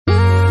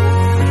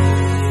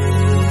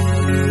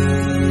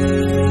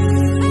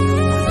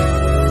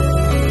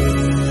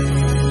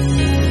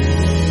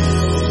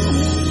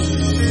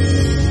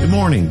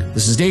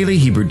This is Daily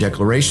Hebrew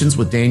Declarations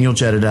with Daniel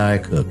Jedediah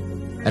Cook,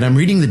 and I'm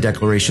reading the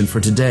declaration for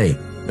today,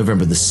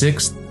 November the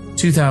 6th,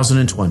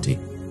 2020.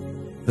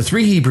 The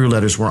three Hebrew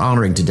letters we're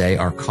honoring today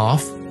are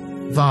Kaf,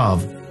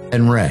 Vav,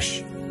 and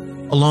Resh.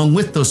 Along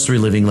with those three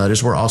living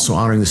letters, we're also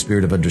honoring the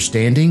spirit of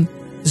understanding,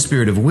 the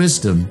spirit of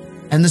wisdom,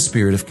 and the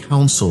spirit of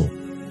counsel.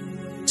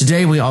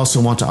 Today, we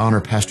also want to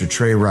honor Pastor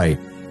Trey Wright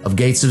of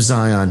Gates of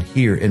Zion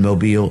here in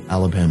Mobile,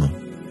 Alabama.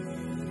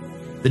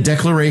 The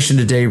declaration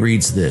today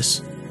reads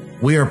this: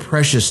 We are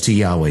precious to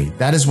Yahweh.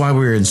 That is why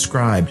we are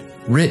inscribed,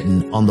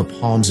 written on the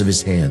palms of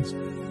his hands.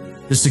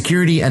 The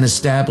security and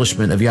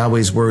establishment of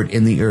Yahweh's word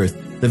in the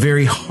earth, the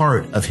very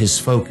heart of his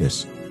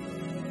focus.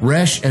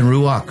 Resh and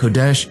Ruach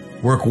Kodesh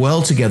work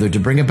well together to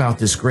bring about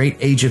this great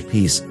age of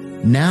peace.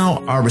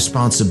 Now our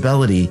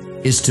responsibility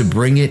is to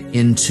bring it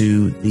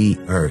into the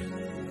earth.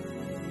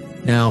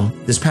 Now,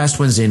 this past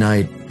Wednesday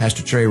night,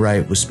 Pastor Trey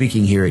Wright was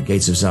speaking here at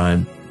Gates of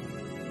Zion,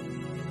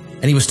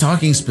 and he was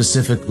talking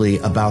specifically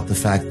about the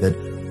fact that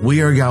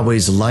we are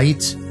Yahweh's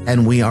light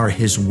and we are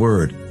his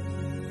word.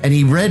 And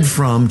he read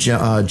from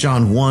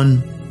John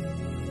 1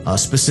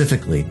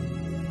 specifically.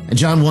 And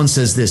John 1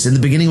 says this: In the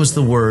beginning was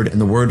the Word, and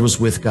the Word was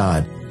with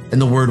God,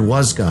 and the Word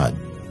was God.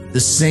 The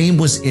same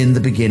was in the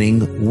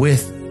beginning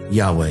with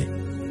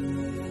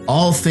Yahweh.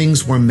 All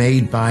things were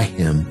made by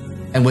him,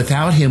 and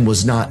without him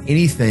was not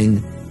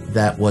anything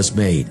that was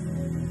made.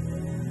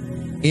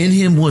 In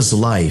him was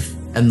life,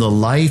 and the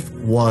life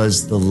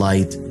was the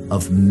light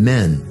of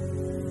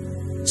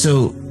men.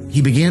 So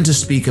he began to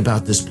speak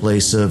about this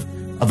place of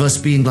us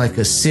being like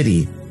a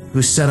city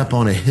who's set up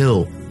on a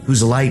hill,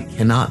 whose light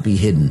cannot be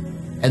hidden.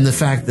 And the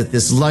fact that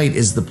this light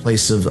is the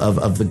place of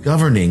the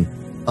governing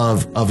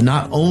of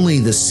not only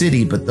the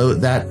city, but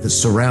that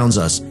surrounds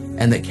us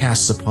and that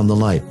casts upon the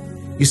light.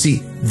 You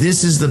see,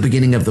 this is the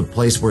beginning of the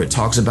place where it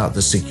talks about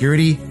the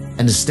security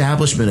and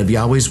establishment of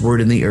Yahweh's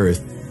word in the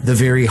earth, the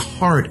very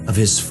heart of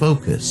his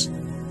focus.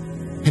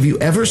 Have you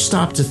ever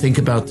stopped to think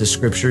about this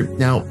scripture?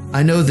 Now,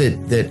 I know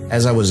that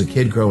as I was a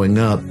kid growing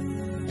up,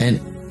 and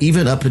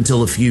even up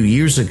until a few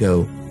years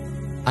ago,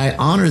 I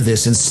honor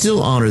this and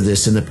still honor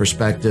this in the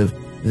perspective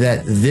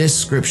that this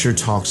scripture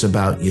talks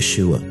about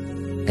Yeshua,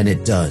 and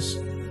it does,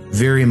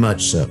 very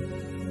much so.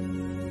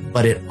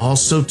 But it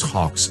also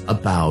talks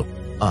about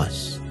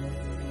us.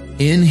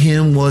 In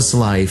him was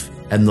life,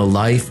 and the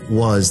life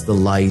was the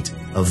light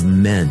of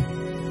men,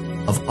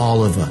 of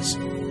all of us.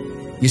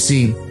 You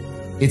see,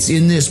 it's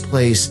in this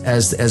place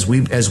as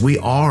we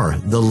are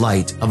the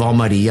light of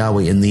Almighty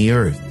Yahweh in the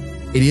earth.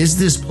 It is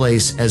this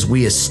place as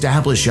we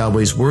establish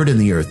Yahweh's word in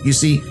the earth. You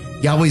see,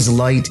 Yahweh's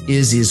light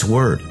is his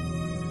word.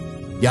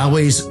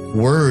 Yahweh's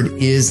word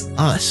is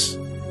us.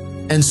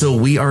 And so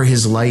we are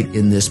his light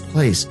in this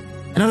place.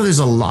 I know there's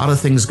a lot of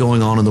things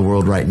going on in the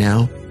world right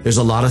now. There's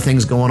a lot of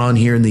things going on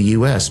here in the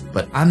U.S.,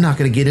 but I'm not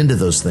going to get into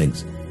those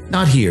things.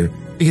 Not here,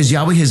 because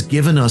Yahweh has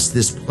given us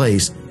this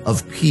place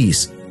of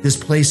peace, this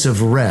place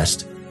of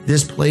rest,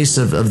 this place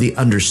of the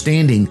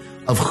understanding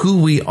of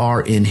who we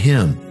are in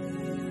him.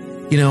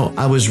 You know,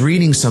 I was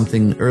reading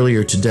something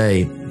earlier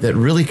today that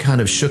really kind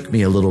of shook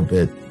me a little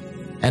bit,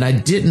 and I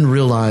didn't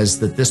realize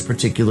that this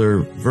particular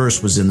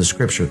verse was in the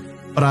scripture,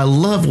 but I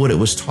love what it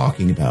was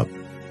talking about.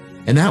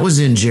 And that was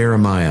in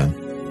Jeremiah.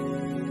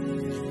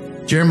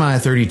 Jeremiah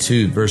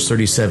 32, verse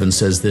 37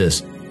 says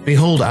this: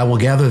 Behold, I will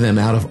gather them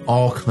out of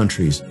all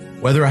countries,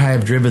 whether I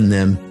have driven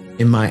them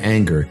in my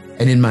anger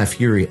and in my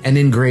fury and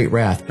in great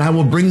wrath. And I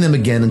will bring them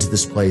again into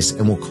this place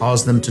and will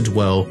cause them to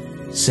dwell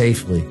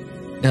safely.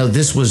 Now,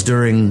 this was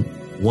during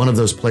one of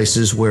those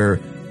places where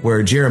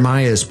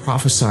Jeremiah is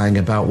prophesying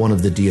about one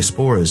of the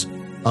diasporas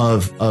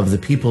of the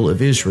people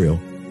of Israel.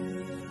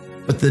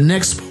 But the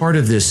next part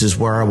of this is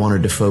where I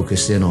wanted to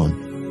focus in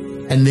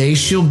on. And they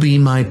shall be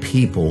my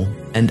people,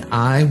 and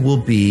I will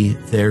be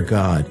their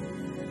God.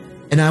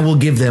 And I will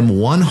give them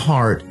one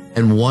heart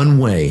and one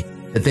way,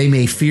 that they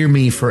may fear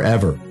me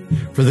forever,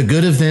 for the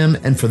good of them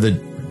and for the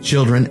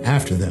children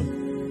after them.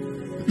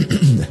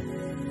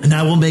 And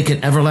I will make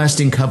an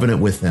everlasting covenant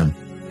with them,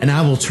 and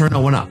I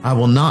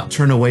will not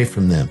turn away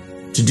from them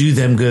to do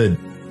them good.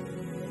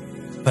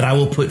 But I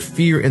will put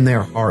fear in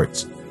their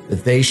hearts,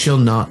 that they shall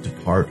not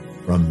depart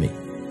from me.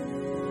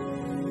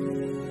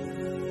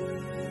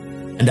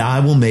 And I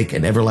will make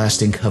an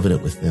everlasting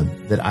covenant with them,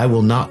 that I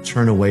will not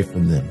turn away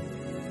from them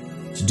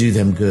to do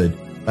them good.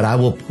 But I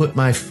will put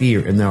my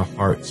fear in their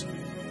hearts,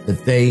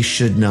 that they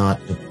should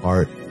not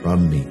depart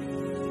from me.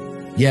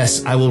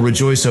 Yes, I will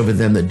rejoice over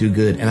them that do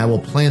good, and I will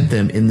plant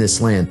them in this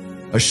land,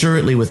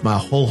 assuredly with my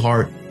whole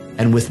heart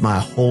and with my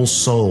whole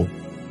soul.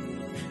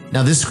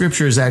 Now, this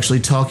scripture is actually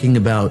talking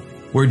about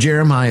where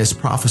Jeremiah is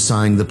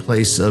prophesying the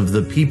place of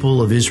the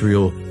people of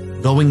Israel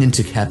going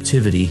into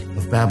captivity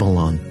of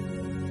Babylon.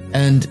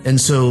 And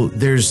so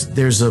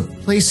there's a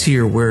place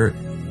here where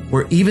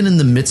even in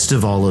the midst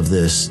of all of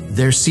this,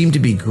 there seemed to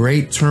be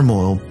great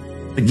turmoil,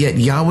 but yet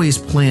Yahweh's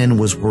plan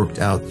was worked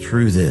out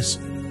through this.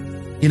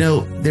 You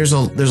know, there's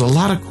a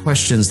lot of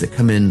questions that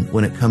come in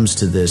when it comes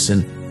to this,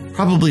 and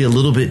probably a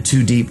little bit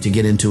too deep to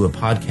get into a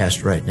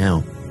podcast right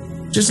now.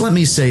 just let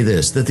me say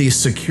this, that the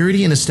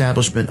security and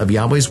establishment of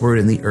Yahweh's word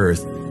in the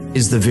earth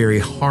is the very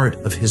heart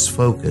of his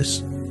focus.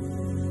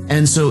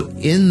 And so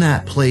in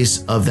that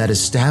place of that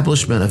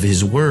establishment of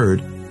his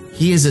word,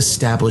 he is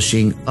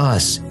establishing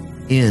us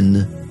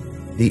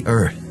in the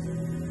earth.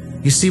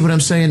 You see what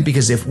I'm saying?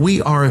 Because if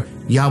we are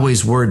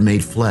Yahweh's word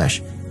made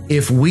flesh,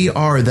 if we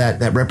are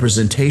that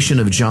representation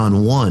of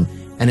John 1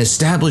 and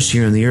established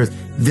here in the earth,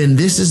 then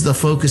this is the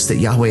focus that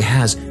Yahweh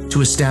has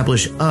to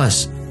establish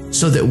us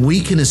so that we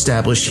can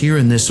establish here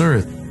in this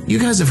earth. You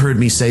guys have heard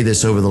me say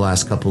this over the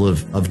last couple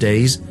of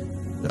days,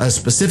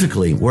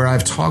 specifically where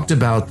I've talked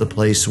about the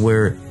place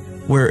where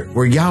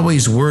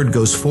Yahweh's word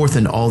goes forth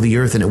in all the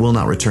earth and it will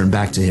not return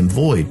back to him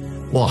void.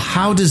 Well,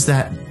 how does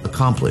that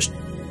accomplish?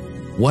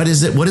 What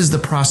is it? What is the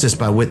process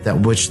by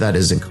which that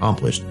is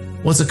accomplished?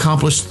 Well, it's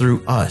accomplished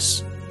through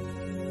us.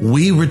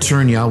 We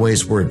return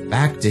Yahweh's word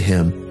back to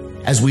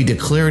him as we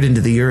declare it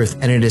into the earth,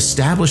 and it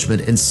establishes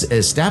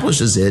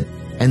it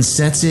and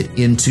sets it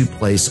into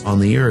place on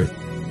the earth.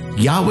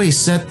 Yahweh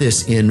set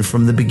this in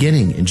from the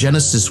beginning in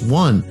Genesis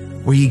 1,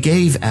 where he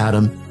gave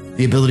Adam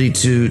the ability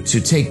to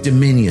take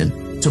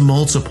dominion, to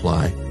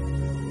multiply.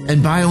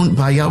 And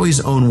by Yahweh's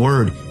own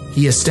word,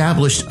 he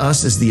established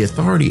us as the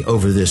authority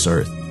over this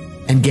earth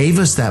and gave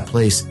us that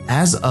place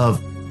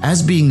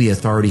as being the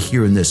authority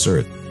here in this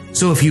earth.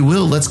 So if you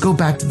will, let's go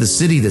back to the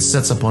city that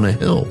sets up on a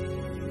hill.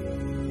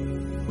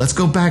 Let's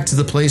go back to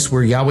the place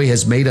where Yahweh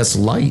has made us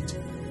light,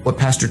 what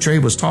Pastor Trey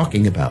was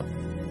talking about.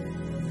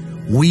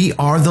 We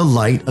are the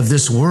light of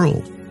this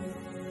world.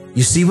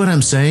 You see what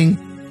I'm saying?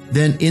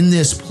 Then in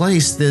this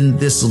place, then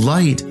this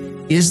light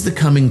is the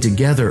coming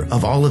together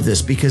of all of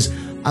this, because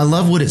I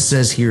love what it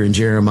says here in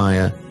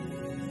Jeremiah,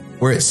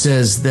 where it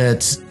says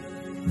that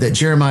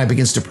Jeremiah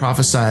begins to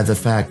prophesy of the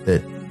fact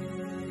that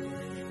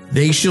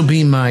they shall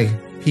be my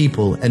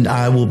people and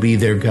I will be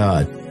their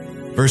God.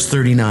 Verse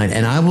 39,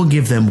 and I will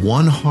give them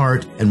one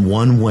heart and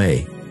one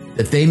way,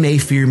 that they may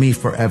fear me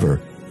forever,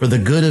 for the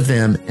good of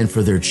them and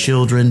for their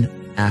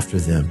children after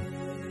them.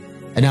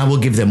 And I will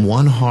give them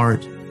one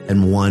heart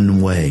and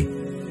one way.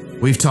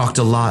 We've talked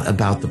a lot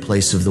about the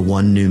place of the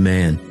one new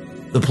man,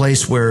 the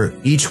place where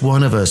each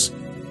one of us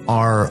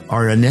are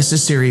a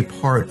necessary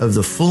part of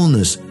the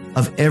fullness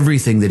of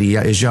everything that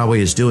Yahweh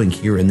is doing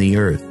here in the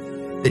earth.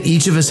 That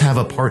each of us have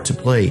a part to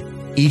play.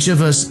 Each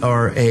of us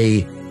are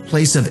a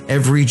place of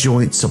every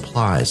joint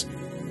supplies.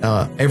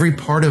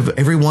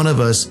 Every one of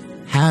us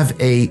have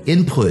a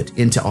input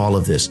into all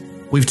of this.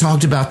 We've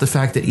talked about the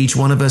fact that each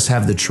one of us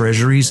have the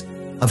treasuries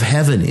of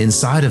heaven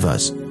inside of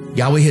us.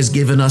 Yahweh has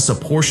given us a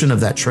portion of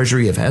that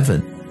treasury of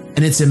heaven,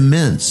 and it's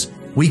immense.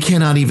 We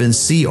cannot even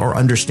see or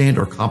understand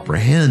or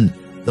comprehend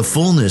the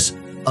fullness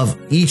of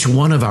each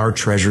one of our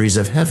treasuries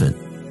of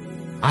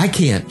heaven. I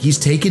can't. He's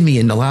taken me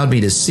and allowed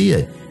me to see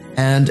it,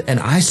 and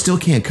I still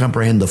can't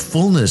comprehend the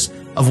fullness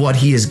of what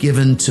he has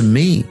given to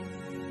me.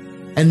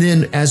 And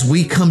then as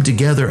we come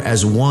together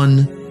as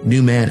one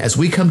new man, as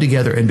we come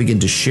together and begin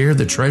to share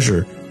the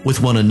treasure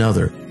with one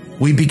another,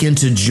 we begin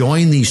to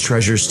join these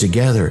treasures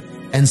together.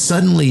 And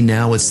suddenly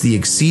now it's the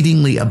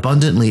exceedingly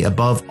abundantly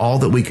above all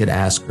that we could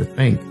ask or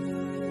think.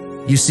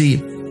 You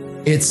see,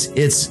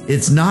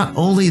 it's not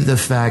only the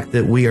fact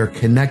that we are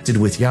connected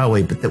with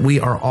Yahweh, but that we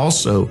are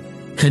also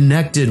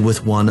connected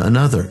with one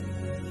another.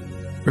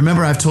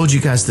 Remember, I've told you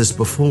guys this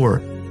before,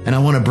 and I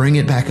want to bring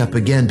it back up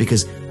again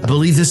because I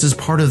believe this is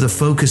part of the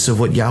focus of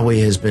what Yahweh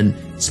has been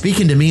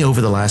speaking to me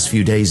over the last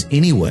few days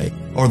anyway,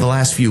 or the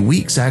last few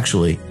weeks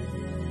actually.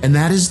 And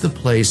that is the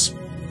place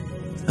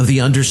of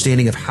the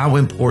understanding of how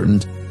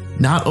important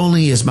not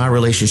only is my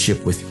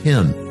relationship with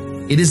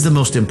him, it is the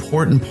most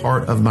important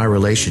part of my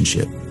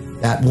relationship,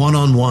 that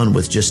one-on-one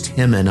with just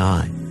him and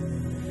I.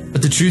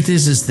 But the truth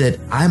is that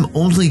I'm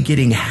only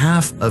getting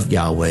half of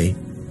Yahweh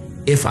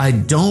if I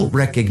don't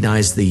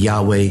recognize the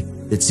Yahweh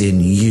that's in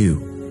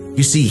you.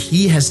 You see,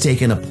 he has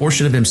taken a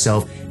portion of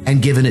himself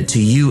and given it to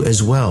you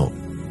as well.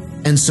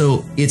 And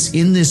so it's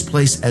in this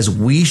place as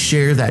we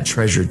share that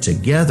treasure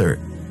together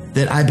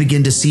that I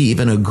begin to see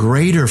even a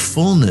greater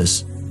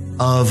fullness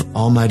of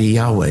Almighty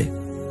Yahweh.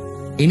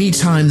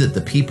 Anytime that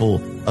the people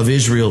of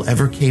Israel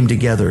ever came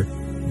together,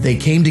 they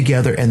came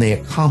together and they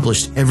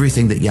accomplished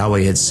everything that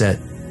Yahweh had set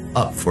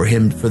up for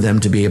them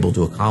to be able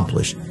to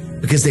accomplish.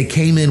 Because they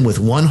came in with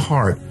one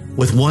heart,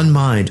 with one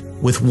mind,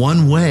 with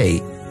one way,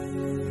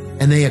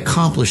 and they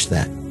accomplished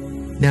that.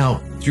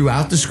 Now,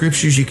 throughout the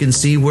scriptures, you can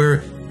see where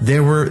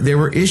there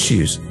were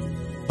issues,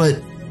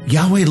 but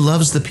Yahweh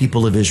loves the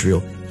people of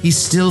Israel. He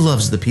still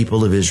loves the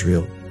people of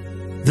Israel.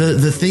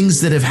 The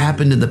things that have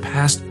happened in the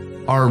past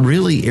are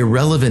really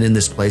irrelevant in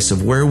this place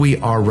of where we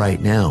are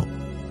right now,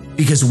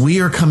 because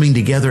we are coming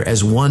together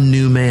as one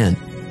new man,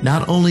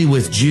 not only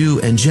with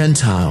Jew and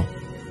Gentile,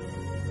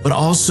 but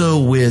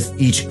also with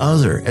each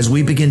other as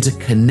we begin to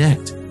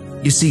connect.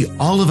 You see,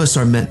 all of us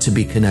are meant to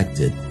be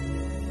connected,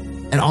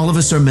 and all of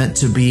us are meant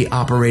to be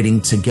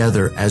operating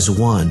together as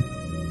one.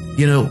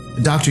 You know,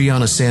 Dr.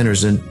 Yana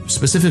Sanders and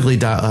specifically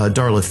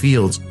Darla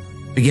Fields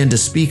began to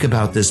speak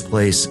about this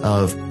place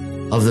of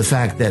the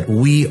fact that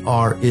we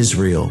are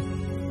Israel.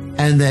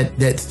 And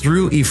that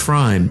through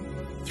Ephraim,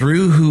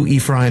 through who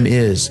Ephraim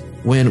is,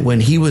 when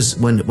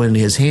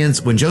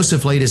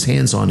Joseph laid his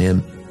hands on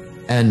him,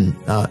 and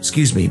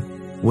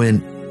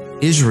when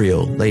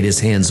Israel laid his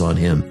hands on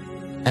him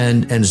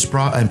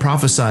and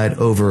prophesied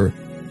over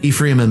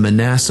Ephraim and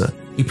Manasseh,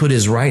 he put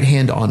his right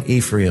hand on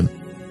Ephraim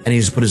and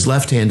he put his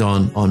left hand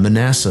on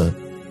Manasseh,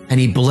 and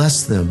he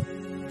blessed them.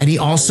 And he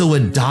also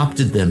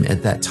adopted them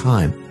at that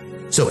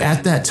time. So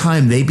at that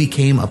time, they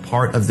became a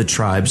part of the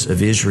tribes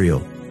of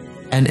Israel.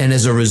 And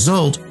as a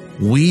result,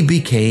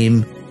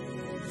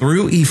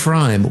 through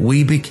Ephraim,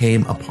 we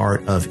became a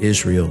part of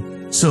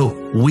Israel.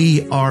 So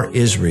we are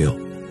Israel.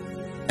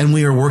 And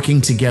we are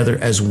working together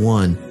as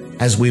one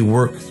as we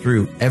work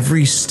through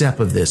every step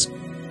of this.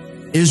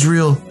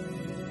 Israel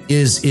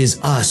is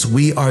us.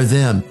 We are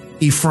them.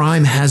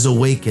 Ephraim has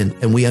awakened,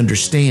 and we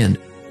understand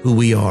who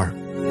we are.